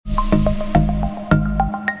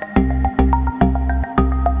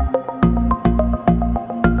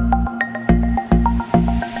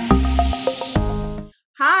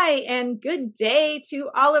and good day to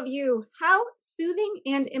all of you. How soothing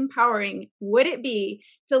and empowering would it be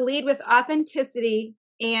to lead with authenticity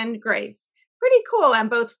and grace? Pretty cool on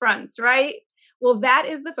both fronts, right? Well, that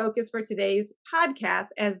is the focus for today's podcast,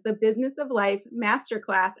 as the Business of Life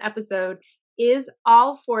Masterclass episode is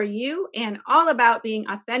all for you and all about being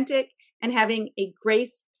authentic and having a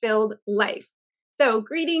grace-filled life. So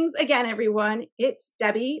greetings again, everyone. It's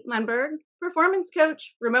Debbie Lundberg, performance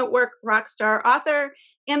coach, remote work rockstar, author,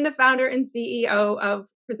 and the founder and CEO of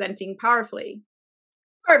Presenting Powerfully.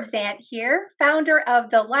 Barb Zant here, founder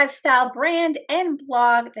of the lifestyle brand and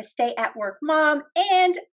blog, The Stay at Work Mom,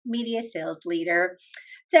 and media sales leader.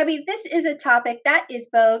 Debbie, this is a topic that is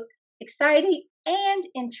both exciting and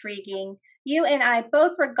intriguing. You and I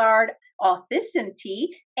both regard authenticity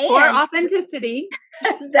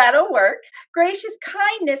that'll work, gracious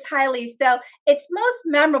kindness highly. So it's most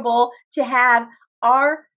memorable to have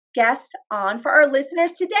our guest on for our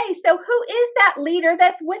listeners today. So who is that leader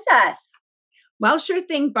that's with us? Well, sure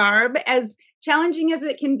thing, Barb. As challenging as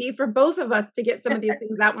it can be for both of us to get some of these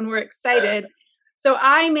things out when we're excited. So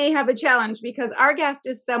I may have a challenge because our guest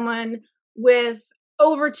is someone with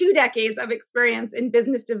over 2 decades of experience in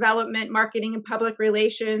business development, marketing and public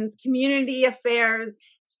relations, community affairs,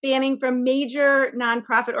 spanning from major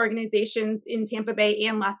nonprofit organizations in Tampa Bay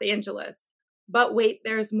and Los Angeles. But wait,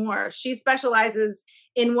 there's more. She specializes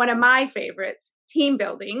in one of my favorites, team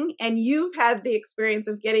building, and you've had the experience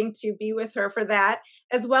of getting to be with her for that,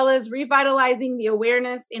 as well as revitalizing the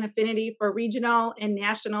awareness and affinity for regional and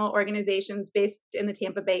national organizations based in the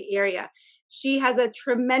Tampa Bay area. She has a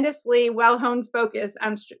tremendously well-honed focus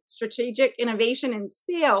on strategic innovation in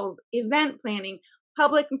sales, event planning,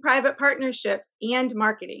 public and private partnerships, and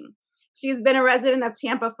marketing. She's been a resident of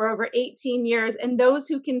Tampa for over 18 years, and those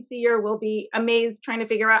who can see her will be amazed trying to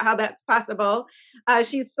figure out how that's possible.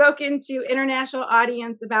 She's spoken to international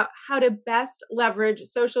audience about how to best leverage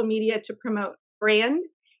social media to promote brand,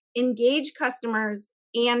 engage customers,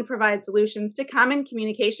 and provide solutions to common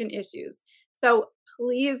communication issues. So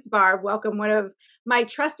please, Barb, welcome one of my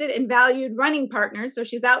trusted and valued running partners. So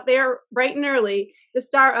she's out there bright and early, the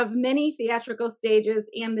star of many theatrical stages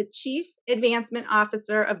and the Chief Advancement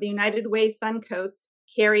Officer of the United Way Suncoast,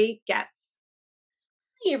 Kari Goetz.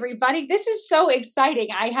 Hey, everybody. This is so exciting.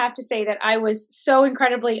 I have to say that I was so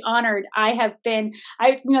incredibly honored. I have been,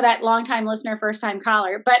 that longtime listener, first time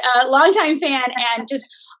caller, but a longtime fan and just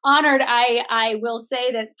honored. I will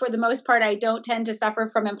say that for the most part, I don't tend to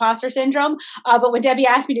suffer from imposter syndrome. But when Debbie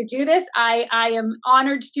asked me to do this, I am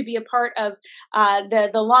honored to be a part of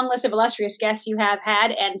the long list of illustrious guests you have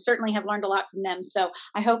had, and certainly have learned a lot from them. So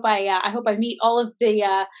I hope I meet all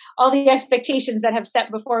the expectations that have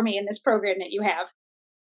set before me in this program that you have.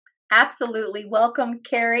 Absolutely. Welcome,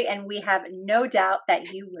 Kari, and we have no doubt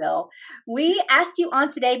that you will. We asked you on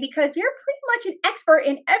today because you're pretty much an expert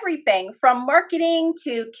in everything from marketing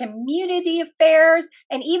to community affairs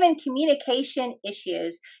and even communication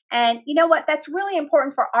issues. And you know what? That's really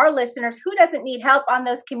important for our listeners. Who doesn't need help on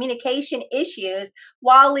those communication issues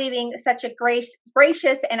while leading such a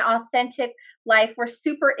gracious and authentic life? We're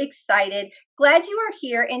super excited. Glad you are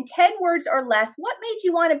here. In 10 words or less, what made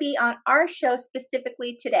you want to be on our show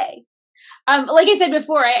specifically today? Like I said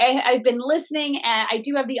before, I've been listening, and I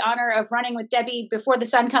do have the honor of running with Debbie before the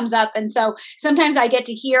sun comes up. And so sometimes I get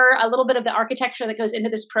to hear a little bit of the architecture that goes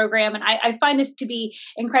into this program. And I find this to be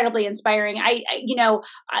incredibly inspiring.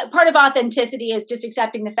 Part of authenticity is just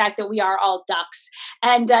accepting the fact that we are all ducks.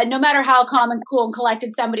 And no matter how calm and cool and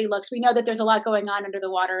collected somebody looks, we know that there's a lot going on under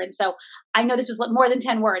the water. And so I know this was more than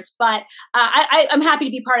 10 words, but I'm happy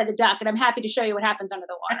to be part of the duck, and I'm happy to show you what happens under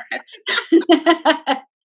the water.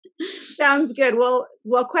 Sounds good. Well,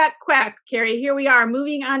 quack, quack, Kari. Here we are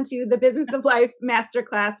moving on to the Business of Life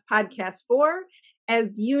Masterclass Podcast 4.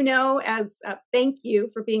 As you know, thank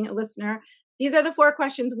you for being a listener. These are the 4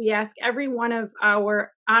 questions we ask every one of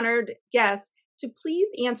our honored guests to please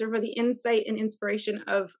answer for the insight and inspiration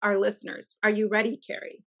of our listeners. Are you ready,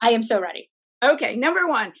 Kari? I am so ready. Okay. Number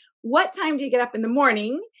 1, what time do you get up in the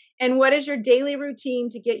morning? And what is your daily routine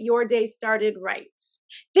to get your day started right?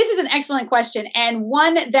 This is an excellent question, and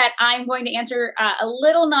one that I'm going to answer a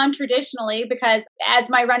little non-traditionally, because as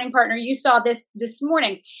my running partner, you saw this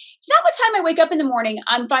morning. It's not what time I wake up in the morning.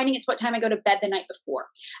 I'm finding it's what time I go to bed the night before.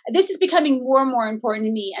 This is becoming more and more important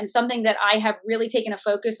to me, and something that I have really taken a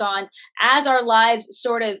focus on as our lives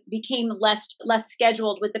sort of became less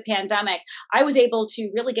scheduled with the pandemic. I was able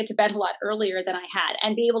to really get to bed a lot earlier than I had,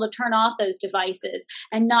 and be able to turn off those devices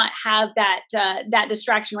and not have that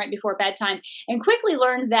distraction right before bedtime, and quickly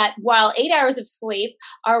learned that while 8 hours of sleep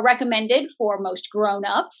are recommended for most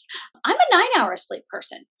grown-ups, I'm a 9-hour sleep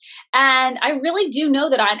person. And I really do know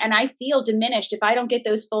that I feel diminished if I don't get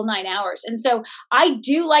those full 9 hours. And so I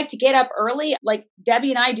do like to get up early. Like Debbie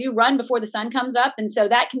and I do run before the sun comes up. And so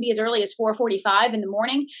that can be as early as 4:45 in the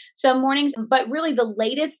morning, some mornings. But really the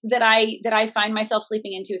latest that I find myself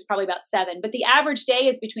sleeping into is probably about 7. But the average day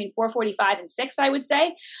is between 4:45 and 6, I would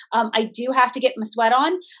say. I do have to get my sweat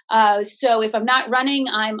on. So if I'm not running,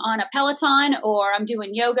 I'm on a Peloton, or I'm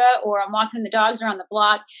doing yoga, or I'm walking the dogs around the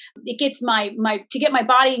block. It gets to get my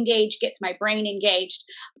body engaged, gets my brain engaged.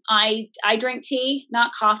 I drink tea,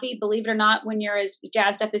 not coffee. Believe it or not, when you're as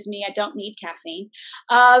jazzed up as me, I don't need caffeine.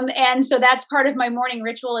 And so that's part of my morning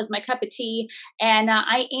ritual, is my cup of tea. And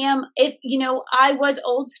I was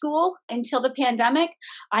old school until the pandemic.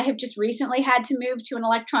 I have just recently had to move to an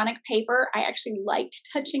electronic paper. I actually liked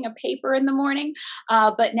touching a paper in the morning,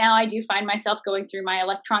 but now I do find myself going through my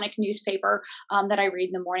electronic newspaper that I read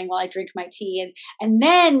in the morning while I drink my tea. And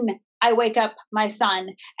then I wake up my son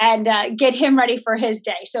and get him ready for his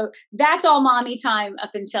day. So that's all mommy time up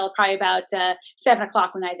until probably about 7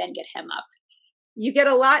 o'clock, when I then get him up. You get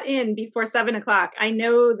a lot in before 7 o'clock. I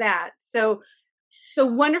know that. So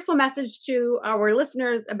wonderful message to our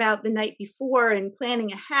listeners about the night before and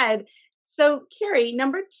planning ahead. So Kari,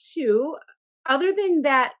 number 2, other than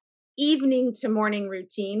that evening to morning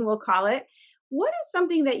routine, we'll call it, what is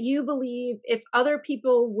something that you believe if other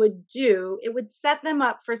people would do, it would set them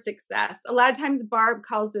up for success? A lot of times Barb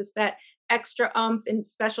calls this that extra oomph and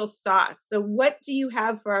special sauce. So what do you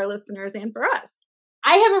have for our listeners and for us?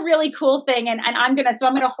 I have a really cool thing, and I'm gonna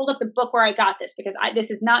hold up the book where I got this, because this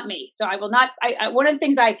is not me. So I will not. One of the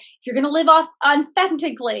things if you're gonna live off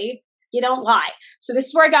authentically, you don't lie. So this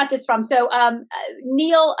is where I got this from. So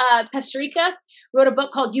Neil Pastrika wrote a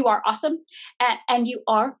book called "You Are Awesome," and you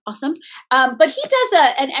are awesome. But he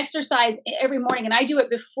does an exercise every morning, and I do it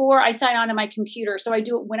before I sign on to my computer. So I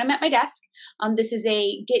do it when I'm at my desk. This is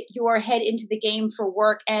a get your head into the game for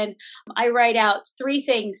work, and I write out 3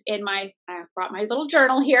 things in I brought my little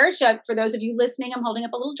journal here. So for those of you listening, I'm holding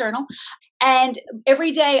up a little journal, and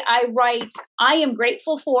every day I write, I am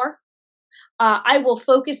grateful for, I will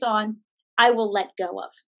focus on, I will let go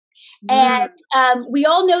of. And we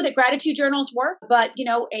all know that gratitude journals work, but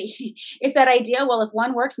it's that idea. Well, if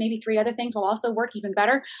one works, maybe 3 other things will also work even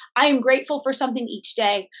better. I am grateful for something each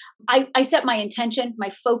day. I set my intention,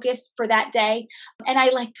 my focus for that day, and I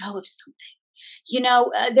let go of something.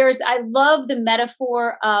 I love the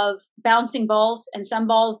metaphor of bouncing balls, and some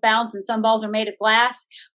balls bounce and some balls are made of glass.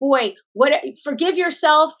 Boy, forgive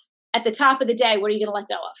yourself at the top of the day. What are you going to let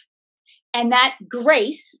go of? And that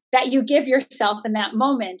grace that you give yourself in that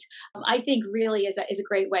moment, I think really is a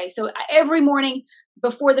great way. So every morning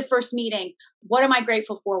before the first meeting, what am I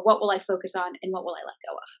grateful for? What will I focus on? And what will I let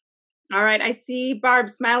go of? All right. I see Barb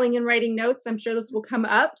smiling and writing notes. I'm sure this will come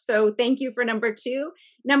up. So thank you for number 2.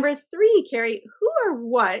 Number 3, Kari, who or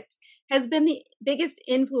what has been the biggest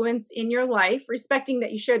influence in your life, respecting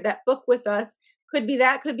that you shared that book with us? Could be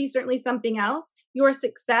that, could be certainly something else. Your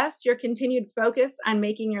success, your continued focus on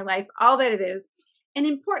making your life all that it is. And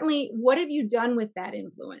importantly, what have you done with that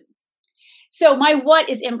influence? So my what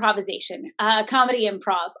is improvisation, comedy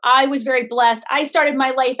improv. I was very blessed. I started my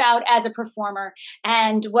life out as a performer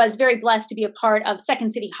and was very blessed to be a part of Second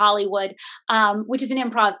City Hollywood, which is an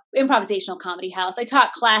improvisational comedy house. I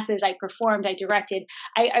taught classes, I performed, I directed.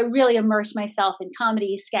 I really immersed myself in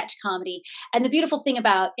comedy, sketch comedy. And the beautiful thing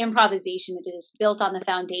about improvisation, it is built on the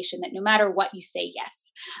foundation that no matter what you say,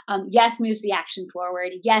 yes. Yes moves the action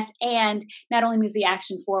forward. Yes, and not only moves the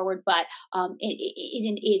action forward, but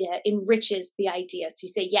it enriches the idea. So you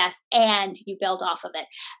say yes, and you build off of it.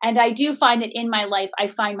 And I do find that in my life, I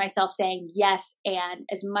find myself saying yes, and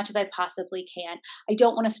as much as I possibly can. I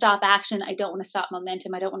don't want to stop action. I don't want to stop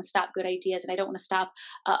momentum. I don't want to stop good ideas. And I don't want to stop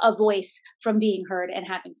a voice from being heard and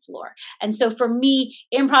having floor. And so for me,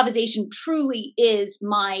 improvisation truly is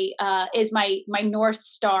my North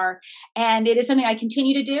Star. And it is something I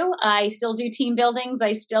continue to do. I still do team buildings.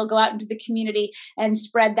 I still go out into the community and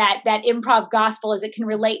spread that improv gospel as it can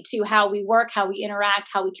relate to how we work, how we interact,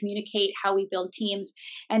 how we communicate, how we build teams.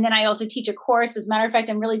 And then I also teach a course. As a matter of fact,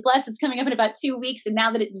 I'm really blessed. It's coming up in about 2 weeks. And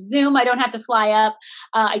now that it's Zoom, I don't have to fly up.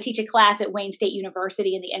 I teach a class at Wayne State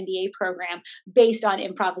University in the MBA program based on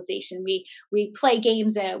improvisation. We play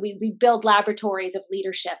games. We build laboratories of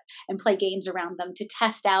leadership and play games around them to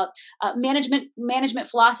test out management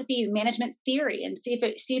philosophy, management theory, and see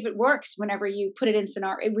if it works whenever you put it in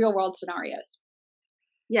real world scenarios.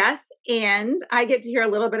 Yes. And I get to hear a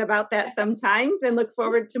little bit about that sometimes and look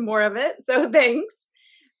forward to more of it. So thanks.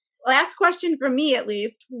 last question from me, at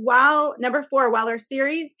least. Number 4, while our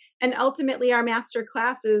series and ultimately our master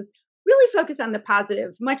classes really focus on the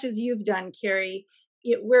positive, much as you've done, Kari,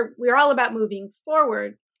 we're all about moving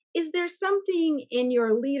forward. Is there something in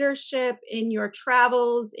your leadership, in your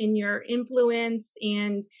travels, in your influence,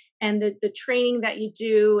 and the training that you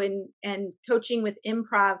do and coaching with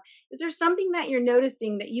improv? Is there something that you're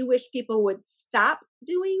noticing that you wish people would stop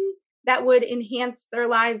doing that would enhance their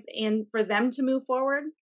lives and for them to move forward?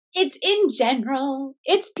 It's in general,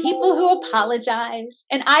 it's people who apologize.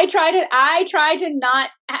 And I try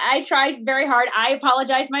very hard. I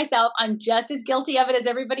apologize myself. I'm just as guilty of it as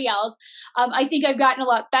everybody else. I think I've gotten a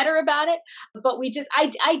lot better about it, but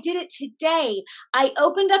I did it today. I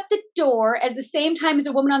opened up the door at the same time as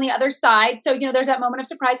a woman on the other side. So, there's that moment of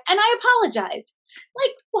surprise, and I apologized.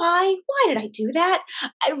 Like, why did I do that?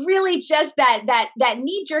 I really just that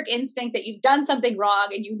knee-jerk instinct that you've done something wrong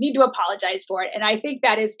and you need to apologize for it. And I think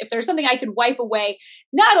that is, if there's something I could wipe away,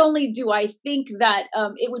 not only do I think that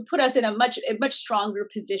it would put us in a much stronger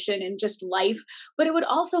position in just life, but it would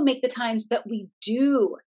also make the times that we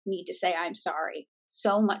do need to say I'm sorry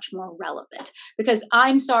so much more relevant, because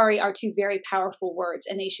I'm sorry are 2 very powerful words,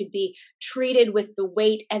 and they should be treated with the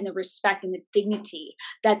weight and the respect and the dignity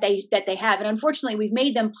that they have. And unfortunately, we've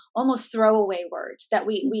made them almost throwaway words that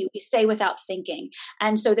we say without thinking.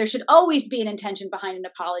 And so there should always be an intention behind an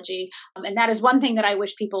apology. And that is one thing that I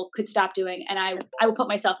wish people could stop doing. And I will put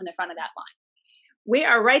myself in the front of that line. We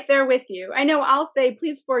are right there with you. I know I'll say,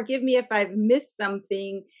 please forgive me if I've missed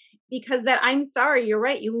something, because that I'm sorry, you're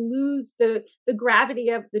right. You lose the gravity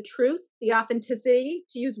of the truth, the authenticity,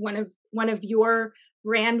 to use one of your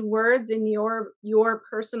brand words and your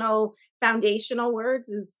personal foundational words,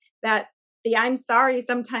 is that the I'm sorry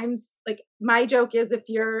sometimes, like my joke is, if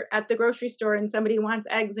you're at the grocery store and somebody wants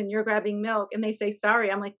eggs and you're grabbing milk and they say sorry,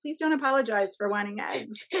 I'm like, please don't apologize for wanting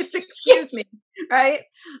eggs. It's excuse me. Right.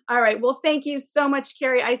 All right. Well, thank you so much,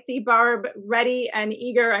 Kari. I see Barb ready and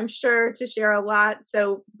eager, I'm sure, to share a lot.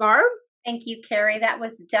 So Barb? Thank you, Kari. That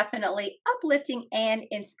was definitely uplifting and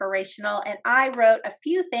inspirational. And I wrote a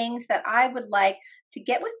few things that I would like to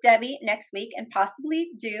get with Debbie next week and possibly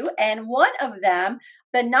do. And one of them,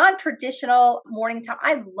 the non-traditional morning time,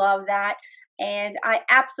 I love that. And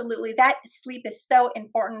that sleep is so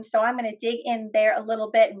important. So I'm going to dig in there a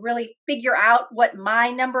little bit and really figure out what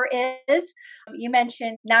my number is. You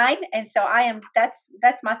mentioned 9. And so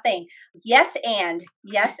that's my thing. Yes. And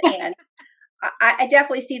I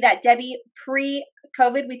definitely see that, Debbie.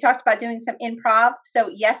 Pre-COVID, we talked about doing some improv.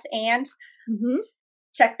 So yes, and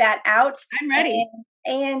check that out. I'm ready.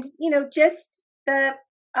 And just the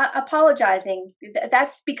apologizing,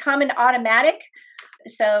 that's become an automatic.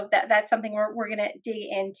 So that's something we're going to dig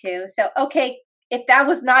into. So, okay, if that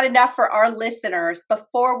was not enough for our listeners,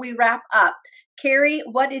 before we wrap up, Kari,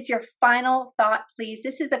 what is your final thought, please?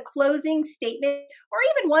 This is a closing statement, or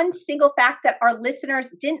even one single fact that our listeners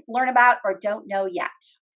didn't learn about or don't know yet.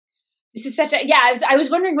 This is I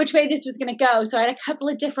was wondering which way this was going to go. So I had a couple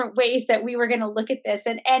of different ways that we were going to look at this.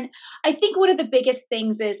 And I think one of the biggest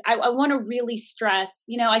things is I want to really stress,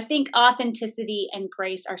 I think authenticity and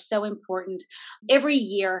grace are so important. Every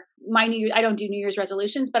year, I don't do New Year's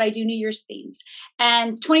resolutions, but I do New Year's themes.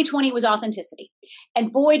 And 2020 was authenticity.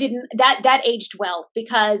 And boy, that aged well,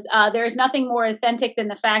 because there is nothing more authentic than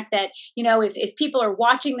the fact that, if people are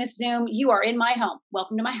watching this Zoom, you are in my home.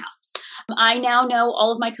 Welcome to my house. I now know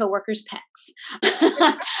all of my coworkers' pets.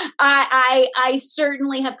 I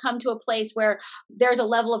certainly have come to a place where there's a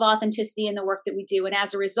level of authenticity in the work that we do. And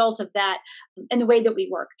as a result of that, and the way that we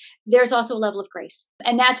work, there's also a level of grace.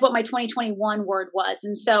 And that's what my 2021 word was.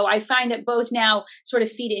 And so I find that both now sort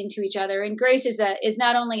of feed into each other. And grace is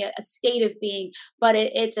not only a state of being, but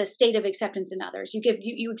it's a state of acceptance in others.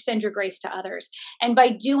 You extend your grace to others. And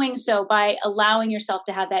by doing so, by allowing yourself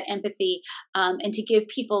to have that empathy, and to give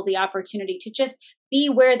people the opportunity to just be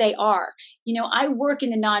where they are. I work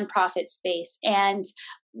in the nonprofit space, and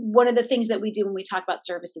one of the things that we do when we talk about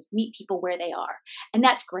service is meet people where they are. And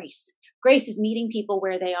that's grace. Grace is meeting people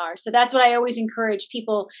where they are. So that's what I always encourage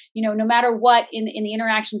people, no matter what in the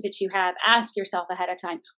interactions that you have, ask yourself ahead of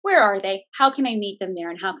time, where are they? How can I meet them there?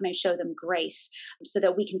 And how can I show them grace so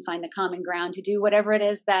that we can find the common ground to do whatever it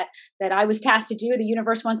is that I was tasked to do, the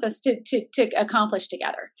universe wants us to accomplish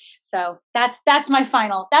together. So that's my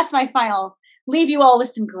final. Leave you all with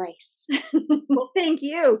some grace. Well, thank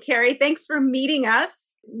you, Kari. Thanks for meeting us.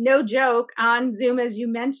 No joke, on Zoom, as you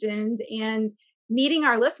mentioned, and meeting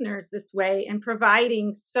our listeners this way and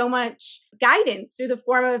providing so much guidance through the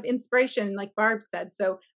form of inspiration, like Barb said.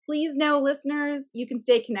 So please know, listeners, you can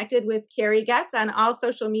stay connected with Kari Goetz on all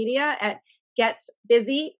social media at Goetz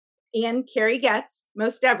Busy. and Kari Goetz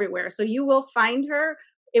most everywhere. So you will find her.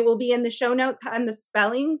 It will be in the show notes on the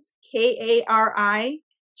spellings, KariGoetz.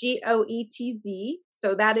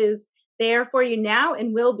 So that is there for you now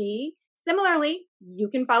and will be. Similarly, you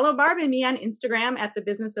can follow Barb and me on Instagram at the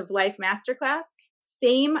Business of Life Masterclass.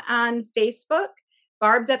 Same on Facebook.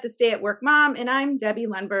 Barb's at the Stay at Work Mom, and I'm Debbie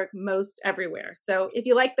Lundberg most everywhere. So if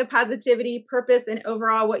you like the positivity, purpose, and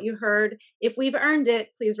overall what you heard, if we've earned it,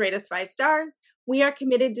 please rate us 5 stars. We are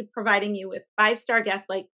committed to providing you with 5-star guests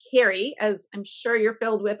like Kari, as I'm sure you're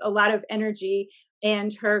filled with a lot of energy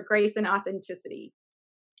and her grace and authenticity.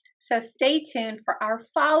 So stay tuned for our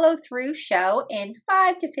follow-through show in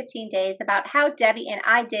 5 to 15 days about how Debbie and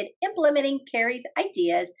I did implementing Kari's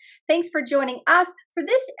ideas. Thanks for joining us for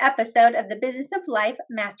this episode of the Business of Life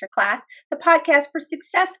Masterclass, the podcast for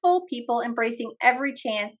successful people embracing every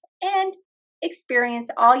chance and experience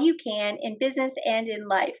all you can in business and in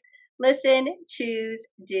life. Listen, choose,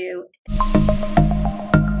 do.